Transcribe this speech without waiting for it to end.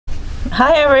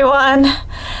Hi everyone.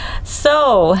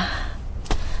 So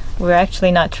we're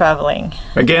actually not traveling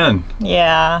again.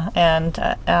 Yeah, and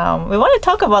we want to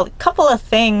talk about a couple of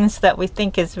things that we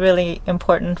think is really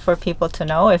important for people to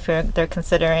know if they're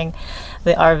considering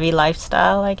the RV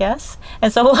lifestyle, I guess.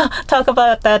 And so we'll talk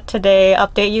about that today,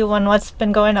 update you on what's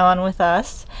been going on with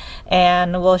us,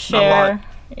 and we'll share.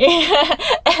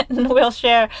 And we'll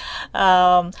share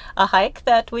a hike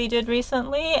that we did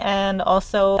recently, and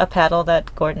also a paddle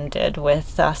that Gordon did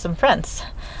with some friends.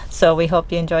 So we hope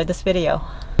you enjoyed this video.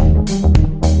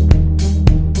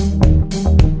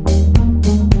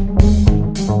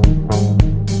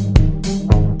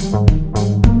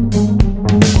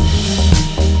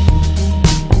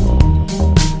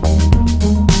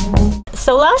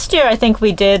 So last year I think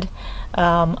we did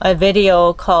a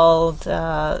video called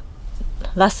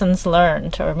Lessons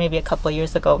Learned, or maybe a couple of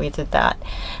years ago we did that.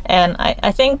 And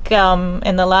I think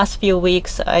in the last few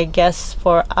weeks, I guess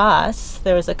for us,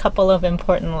 there was a couple of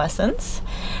important lessons,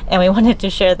 and we wanted to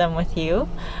share them with you.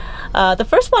 The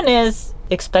first one is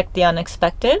expect the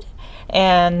unexpected.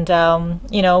 And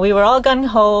you know, we were all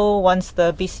gung-ho once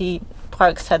the BC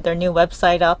Parks had their new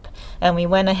website up, and we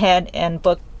went ahead and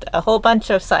booked a whole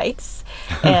bunch of sites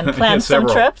and planned some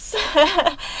trips,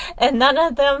 and none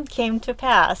of them came to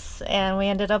pass, and we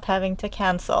ended up having to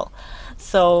cancel.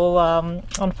 So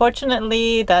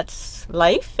unfortunately, that's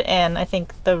life, and I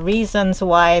think the reasons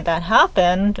why that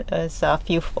happened is a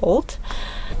few-fold.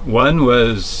 One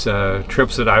was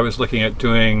trips that I was looking at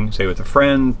doing, say with a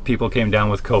friend. People came down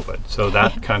with COVID, so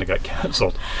that kind of got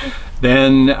canceled.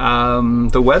 Then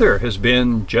the weather has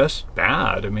been just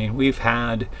bad. I mean, we've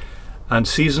had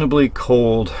unseasonably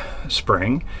cold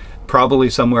spring, probably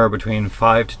somewhere between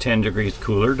 5 to 10 degrees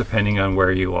cooler depending on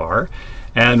where you are.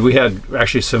 And we had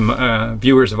actually some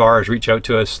viewers of ours reach out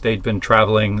to us. They'd been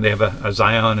traveling, they have a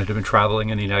Zion and had been traveling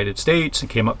in the United States and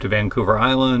came up to Vancouver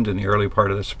Island in the early part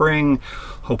of the spring,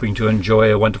 hoping to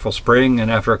enjoy a wonderful spring.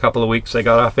 And after a couple of weeks they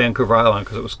got off Vancouver Island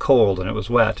because it was cold and it was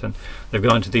wet, and they've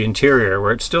gone to the interior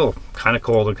where it's still kind of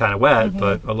cold and kind of wet,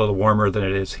 but a little warmer than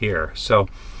it is here. So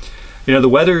you know, the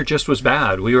weather just was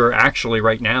bad. We were actually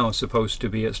right now supposed to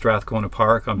be at Strathcona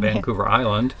Park on Vancouver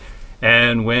Island,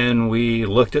 and when we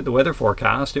looked at the weather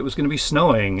forecast, it was going to be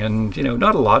snowing, and you know,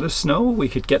 not a lot of snow. We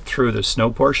could get through the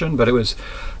snow portion, but it was,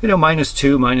 you know,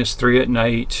 -2, -3 at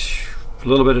night, a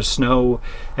little bit of snow,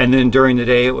 and then during the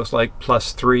day it was like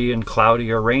 +3 and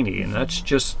cloudy or rainy. And that's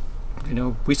just, you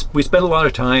know, we spent a lot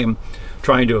of time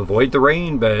trying to avoid the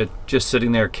rain, but just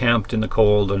sitting there camped in the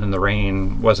cold and in the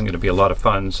rain wasn't going to be a lot of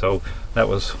fun. So that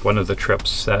was one of the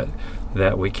trips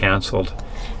that we canceled.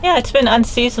 Yeah, it's been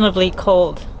unseasonably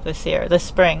cold this year, this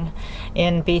spring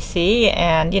in BC,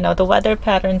 and you know, the weather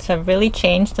patterns have really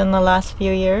changed in the last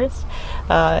few years.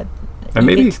 And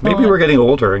maybe we're getting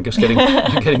older and just getting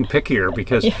getting pickier,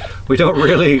 because we don't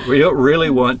really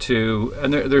want to.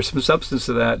 And there's some substance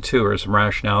to that too, or some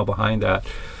rationale behind that.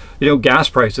 You know, gas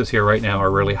prices here right now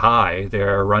are really high.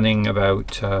 They're running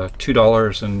about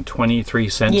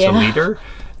 $2.23 a liter,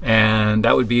 and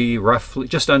that would be roughly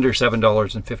just under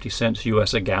 $7.50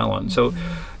 US a gallon. So,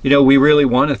 you know, we really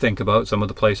want to think about some of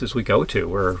the places we go to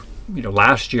where, you know,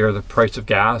 last year the price of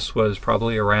gas was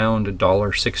probably around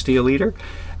 $1.60 a liter.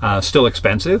 Still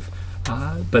expensive,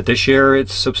 but this year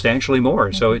it's substantially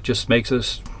more. So it just makes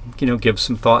us, you know, give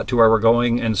some thought to where we're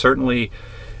going, and certainly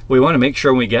we want to make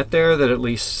sure when we get there that at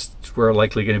least we're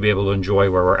likely going to be able to enjoy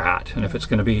where we're at. And if it's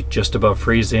going to be just above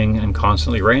freezing and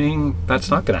constantly raining, that's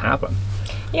not going to happen.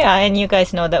 Yeah, and you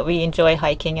guys know that we enjoy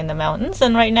hiking in the mountains,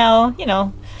 and right now, you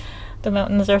know, the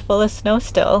mountains are full of snow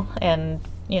still, and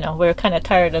you know, we're kind of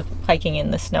tired of hiking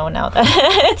in the snow now that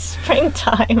it's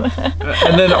springtime.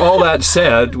 And then all that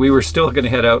said, we were still going to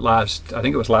head out I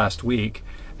think it was last week,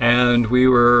 and we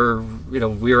were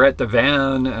at the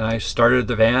van, and I started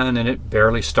the van and it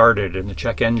barely started, and the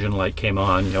check engine light came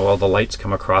on. You know, all the lights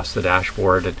come across the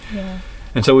dashboard,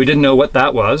 and so we didn't know what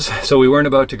that was. So we weren't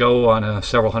about to go on a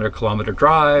several 100-kilometer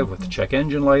drive with the check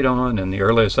engine light on, and the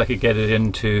earliest I could get it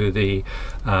into the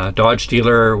Dodge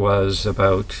dealer was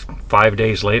about 5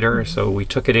 days later. So we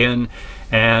took it in,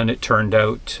 and it turned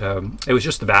out it was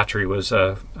just the battery was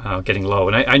getting low,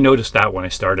 and I noticed that when I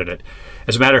started it.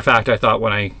 As a matter of fact, I thought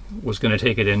when I was going to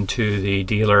take it into the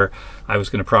dealer, I was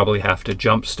going to probably have to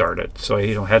jump start it. So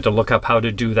I had to look up how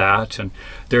to do that. And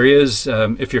there is,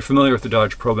 if you're familiar with the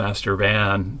Dodge ProMaster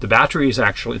van, the battery is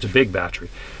actually, it's a big battery,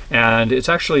 and it's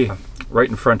actually right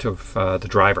in front of the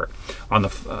driver on the,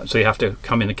 so you have to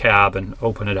come in the cab and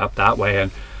open it up that way. And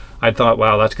I thought,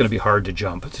 wow, that's going to be hard to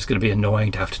jump. It's just going to be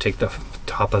annoying to have to take the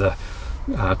top of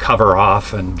cover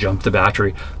off and jump the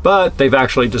battery, but they've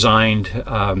actually designed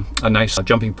a nice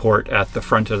jumping port at the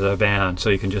front of the van, so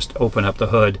you can just open up the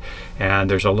hood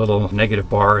and there's a little negative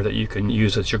bar that you can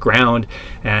use as your ground,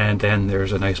 and then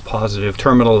there's a nice positive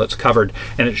terminal that's covered,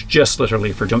 and it's just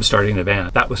literally for jump starting the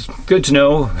van. That was good to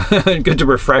know, good to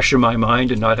refresh in my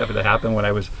mind and not have it happen when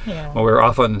when we were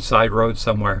off on the side road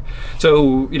somewhere.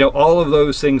 So, you know, all of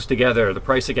those things together, the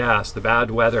price of gas, the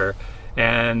bad weather,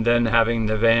 and then having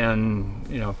the van,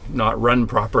 you know, not run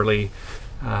properly,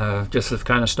 just has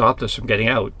kind of stopped us from getting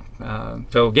out.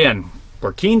 So again,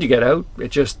 we're keen to get out.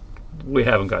 It just, we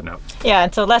haven't gotten out. Yeah,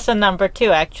 and so lesson number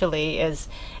 2 actually is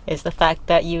the fact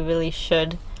that you really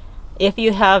should, if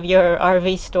you have your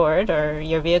RV stored or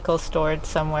your vehicle stored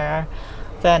somewhere,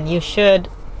 then you should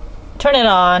turn it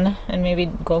on and maybe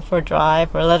go for a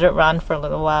drive or let it run for a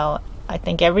little while. I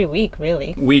think every week,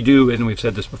 really. We do, and we've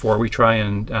said this before, we try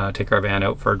and take our van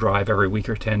out for a drive every week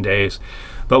or 10 days.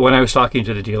 But when I was talking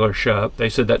to the dealership, they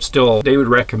said that still they would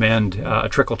recommend a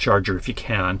trickle charger if you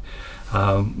can.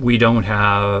 We don't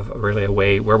have really a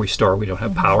way where we store, we don't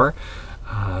have power,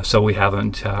 so we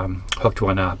haven't hooked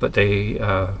one up. But they, you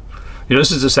know,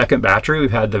 this is the second battery.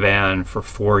 We've had the van for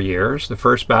 4 years. The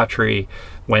first battery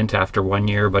went after 1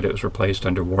 year, but it was replaced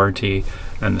under warranty,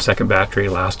 and the second battery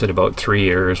lasted about 3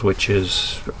 years, which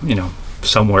is, you know,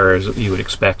 somewhere as you would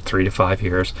expect 3 to 5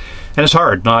 years. And it's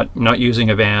hard. Not using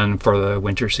a van for the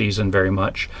winter season very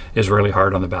much is really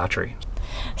hard on the battery.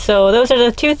 So those are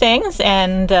the 2 things,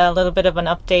 and a little bit of an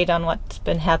update on what's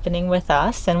been happening with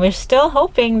us. And we're still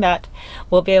hoping that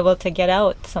we'll be able to get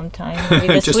out sometime, maybe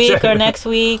this week or next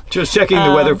week. Just checking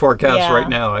the weather forecast right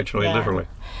now, actually, literally.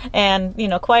 And, you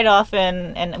know, quite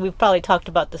often, and we've probably talked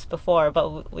about this before,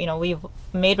 but, you know, we've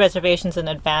made reservations in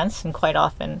advance, and quite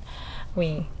often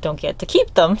we don't get to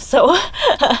keep them. So,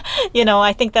 you know,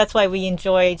 I think that's why we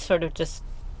enjoy sort of just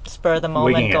spur of the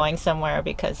moment going somewhere,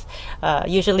 because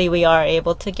usually we are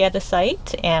able to get a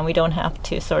site and we don't have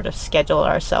to sort of schedule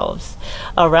ourselves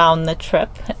around the trip.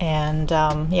 And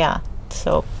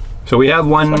so we have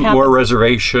one more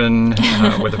reservation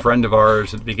with a friend of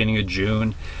ours at the beginning of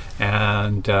June,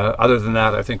 and other than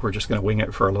that I think we're just going to wing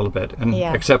it for a little bit, and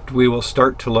except we will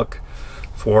start to look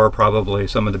for probably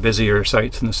some of the busier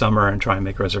sites in the summer and try and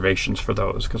make reservations for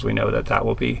those, because we know that that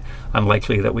will be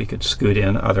unlikely that we could scoot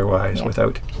in otherwise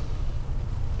without.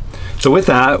 So with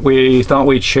that, we thought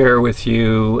we'd share with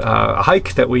you a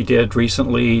hike that we did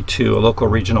recently to a local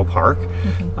regional park.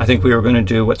 I think we were going to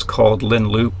do what's called Lynn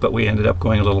Loop, but we ended up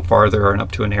going a little farther and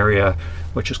up to an area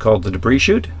which is called the Debris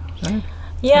Chute.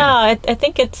 Yeah, I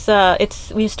think it's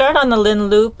we start on the Lynn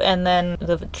Loop and then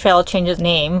the trail changes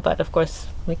name, but of course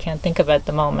we can't think of it at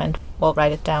the moment. We'll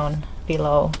write it down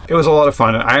below. It was a lot of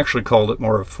fun. I actually called it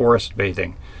more of forest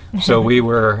bathing. So we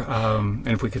were, and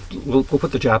if we could, we'll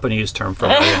put the Japanese term for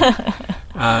it in.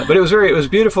 But it was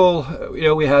beautiful. You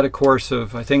know, we had a course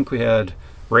of, I think we had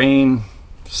rain,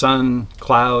 sun,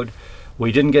 cloud.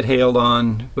 We didn't get hailed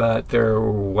on, but there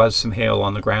was some hail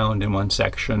on the ground in one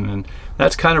section, and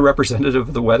that's kind of representative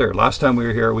of the weather. Last time we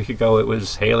were here a week ago, it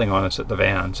was hailing on us at the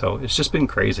van, so it's just been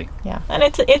crazy. Yeah, and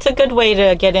it's a good way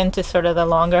to get into sort of the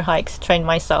longer hikes, train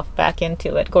myself back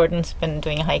into it. Gordon's been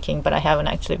doing hiking, but I haven't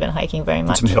actually been hiking very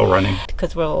much. Some hill running.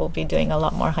 Because we'll be doing a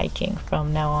lot more hiking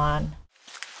from now on.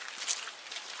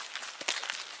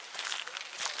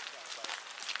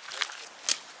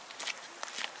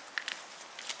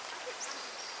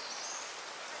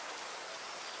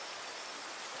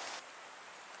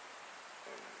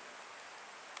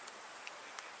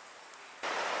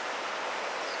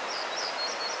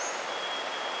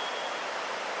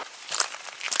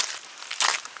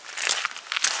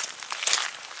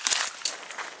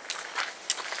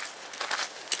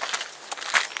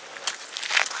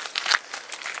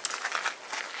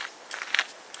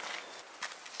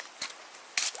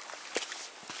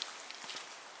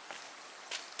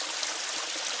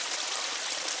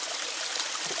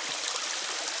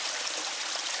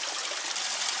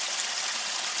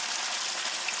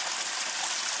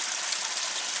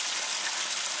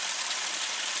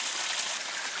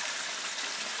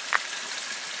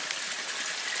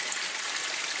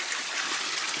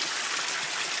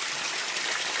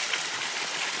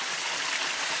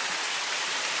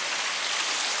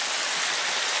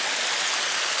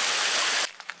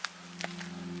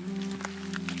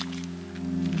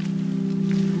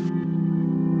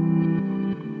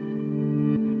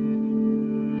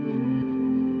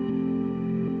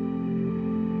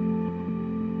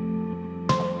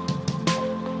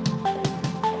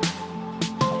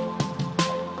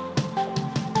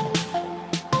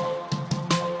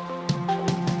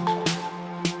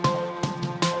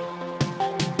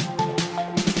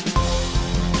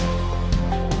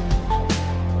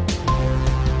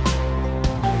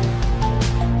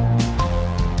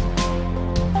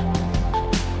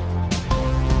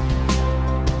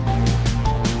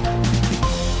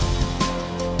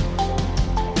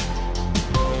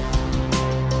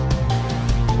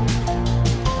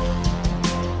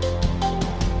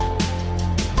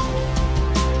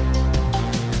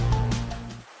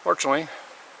 Fortunately,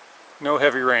 no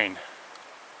heavy rain,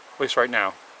 at least right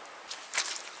now.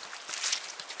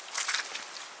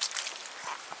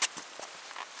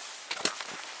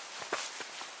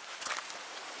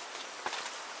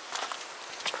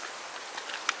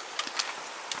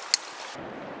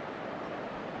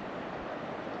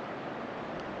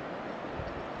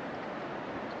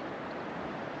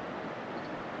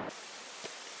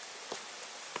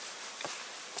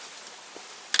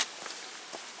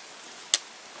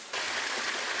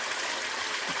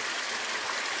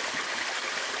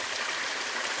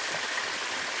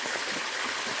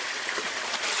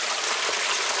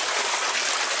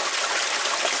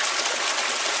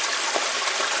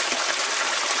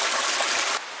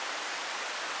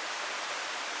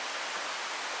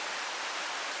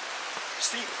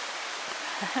 Steep.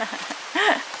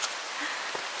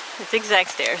 Zigzag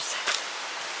stairs.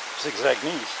 Zigzag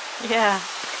knees. Yeah.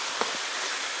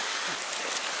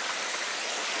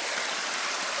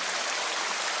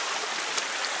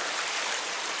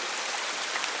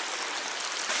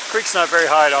 Creek's not very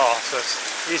high at all, so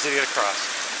it's easy to get across.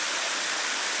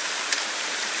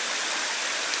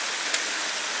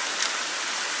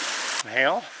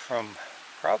 Hail from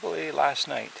probably last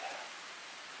night.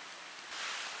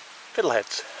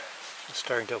 Fiddleheads are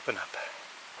starting to open up.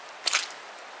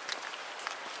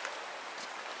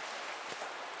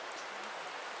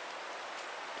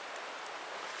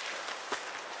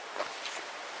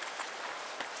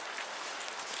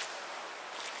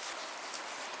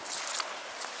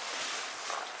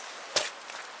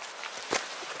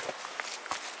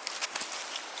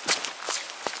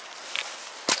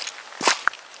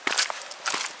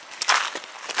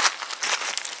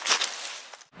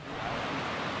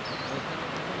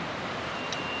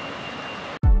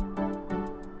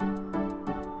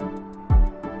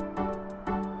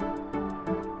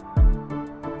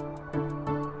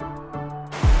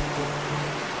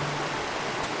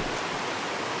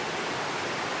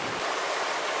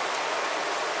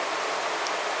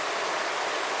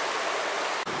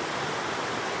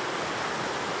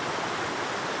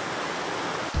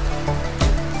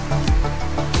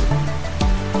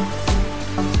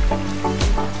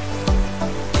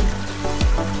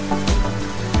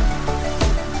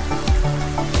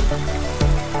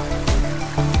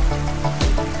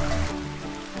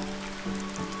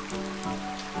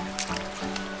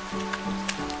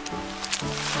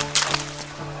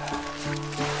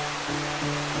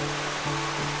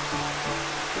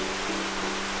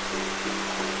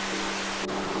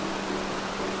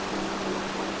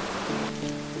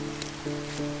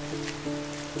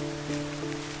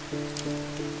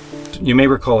 You may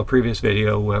recall a previous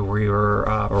video where we were,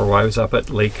 or I was up at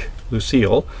Lake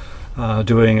Lucille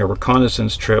doing a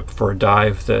reconnaissance trip for a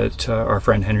dive that our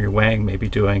friend Henry Wang may be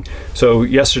doing. So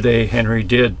yesterday Henry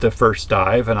did the first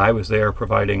dive and I was there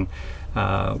providing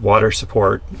water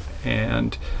support,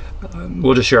 and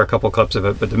we'll just share a couple clips of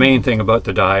it. But the main thing about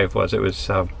the dive was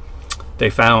they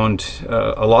found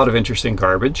a lot of interesting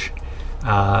garbage.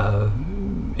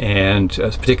 And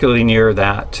particularly near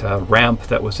that ramp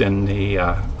that was in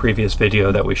the previous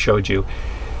video that we showed you.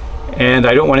 And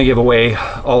I don't want to give away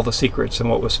all the secrets and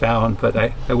what was found, but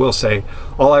I will say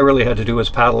all I really had to do was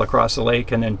paddle across the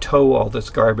lake and then tow all this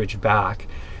garbage back,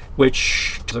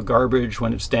 which the garbage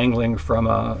when it's dangling from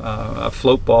a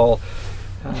float ball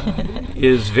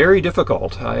is very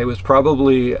difficult. I was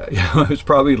probably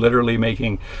literally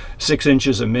making 6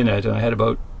 inches a minute, and I had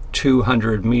about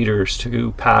 200 meters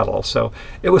to paddle, so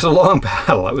it was a long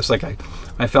paddle. It was like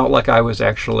I felt like I was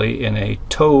actually in a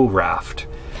tow raft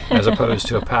as opposed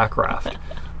to a pack raft,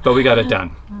 but we got it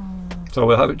done. So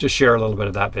we'll just share a little bit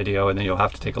of that video, and then you'll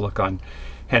have to take a look on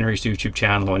Henry's YouTube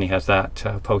channel when he has that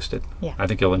posted. Yeah. I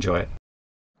think you'll enjoy it.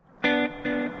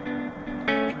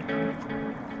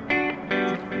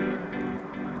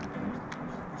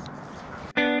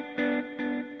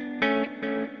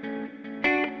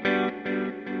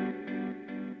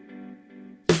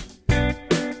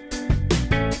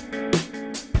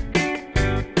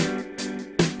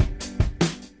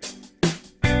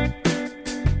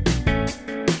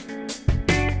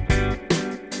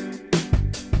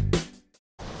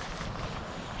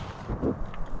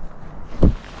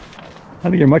 I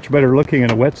think you're much better looking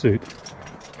in a wetsuit.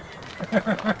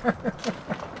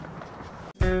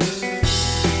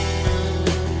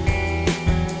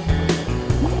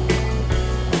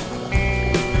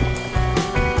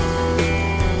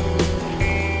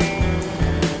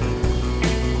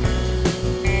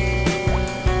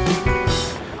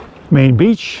 Main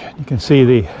beach, you can see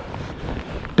the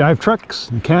dive trucks,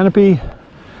 the canopy.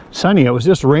 Sunny, it was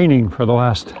just raining for the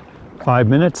last 5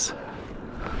 minutes.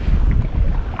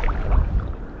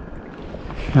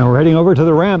 Now we're heading over to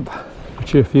the ramp,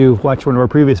 which if you watched one of our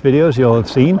previous videos, you'll have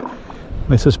seen.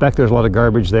 I suspect there's a lot of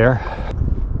garbage there.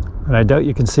 But I doubt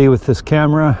you can see with this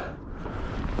camera,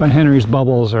 but Henry's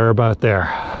bubbles are about there.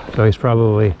 So he's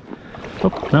probably,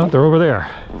 oh, no, they're over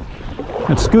there.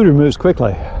 That scooter moves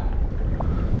quickly.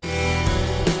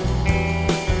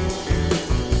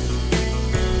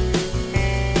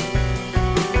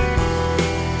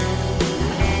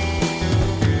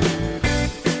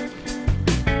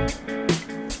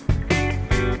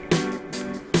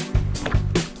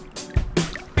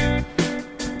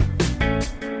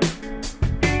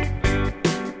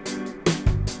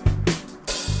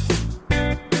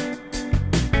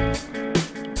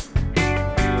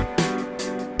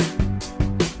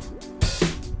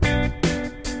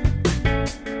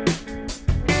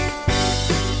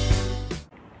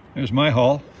 There's my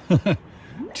haul.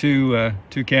 two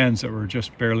cans that were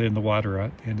just barely in the water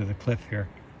at the end of the cliff here.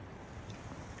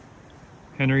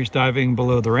 Henry's diving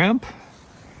below the ramp,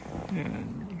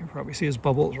 and you can probably see his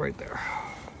bubbles right there.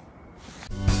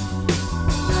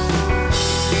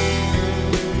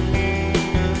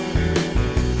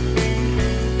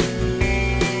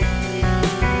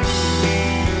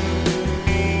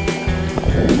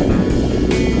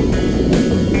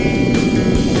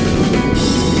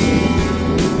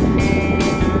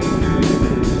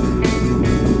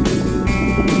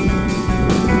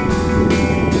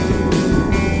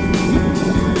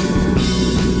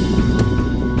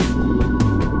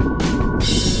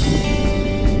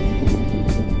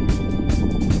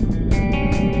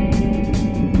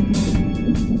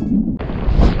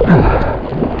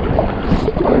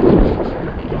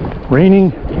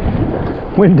 Raining,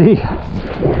 windy.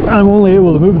 I'm only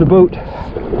able to move the boat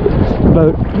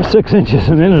about 6 inches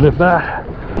a minute, if that.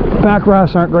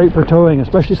 Packrafts aren't great for towing,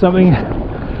 especially something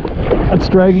that's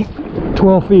dragging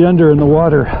 12 feet under in the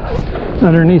water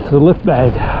underneath the lift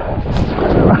bag.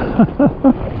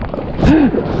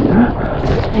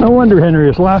 No wonder Henry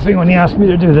was laughing when he asked me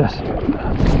to do this.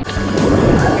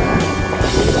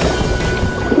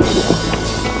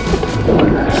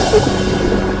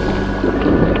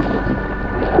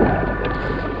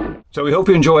 So we hope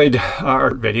you enjoyed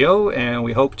our video, and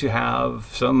we hope to have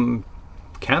some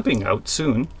camping out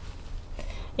soon.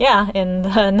 Yeah, in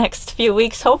the next few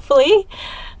weeks, hopefully.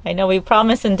 I know we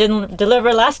promised and didn't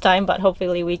deliver last time, but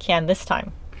hopefully we can this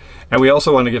time. And we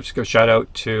also want to give a shout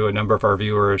out to a number of our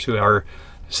viewers who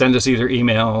send us either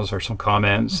emails or some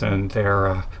comments, and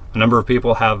a number of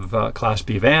people have Class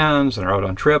B vans and are out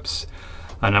on trips.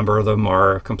 A number of them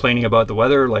are complaining about the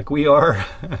weather like we are,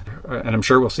 and I'm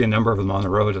sure we'll see a number of them on the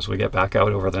road as we get back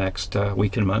out over the next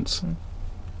week and months.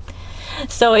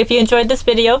 So if you enjoyed this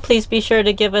video, please be sure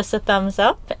to give us a thumbs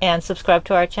up and subscribe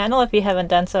to our channel if you haven't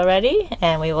done so already,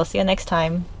 and we will see you next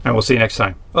time. And we'll see you next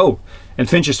time. Oh, and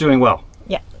Finch is doing well.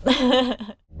 Yeah.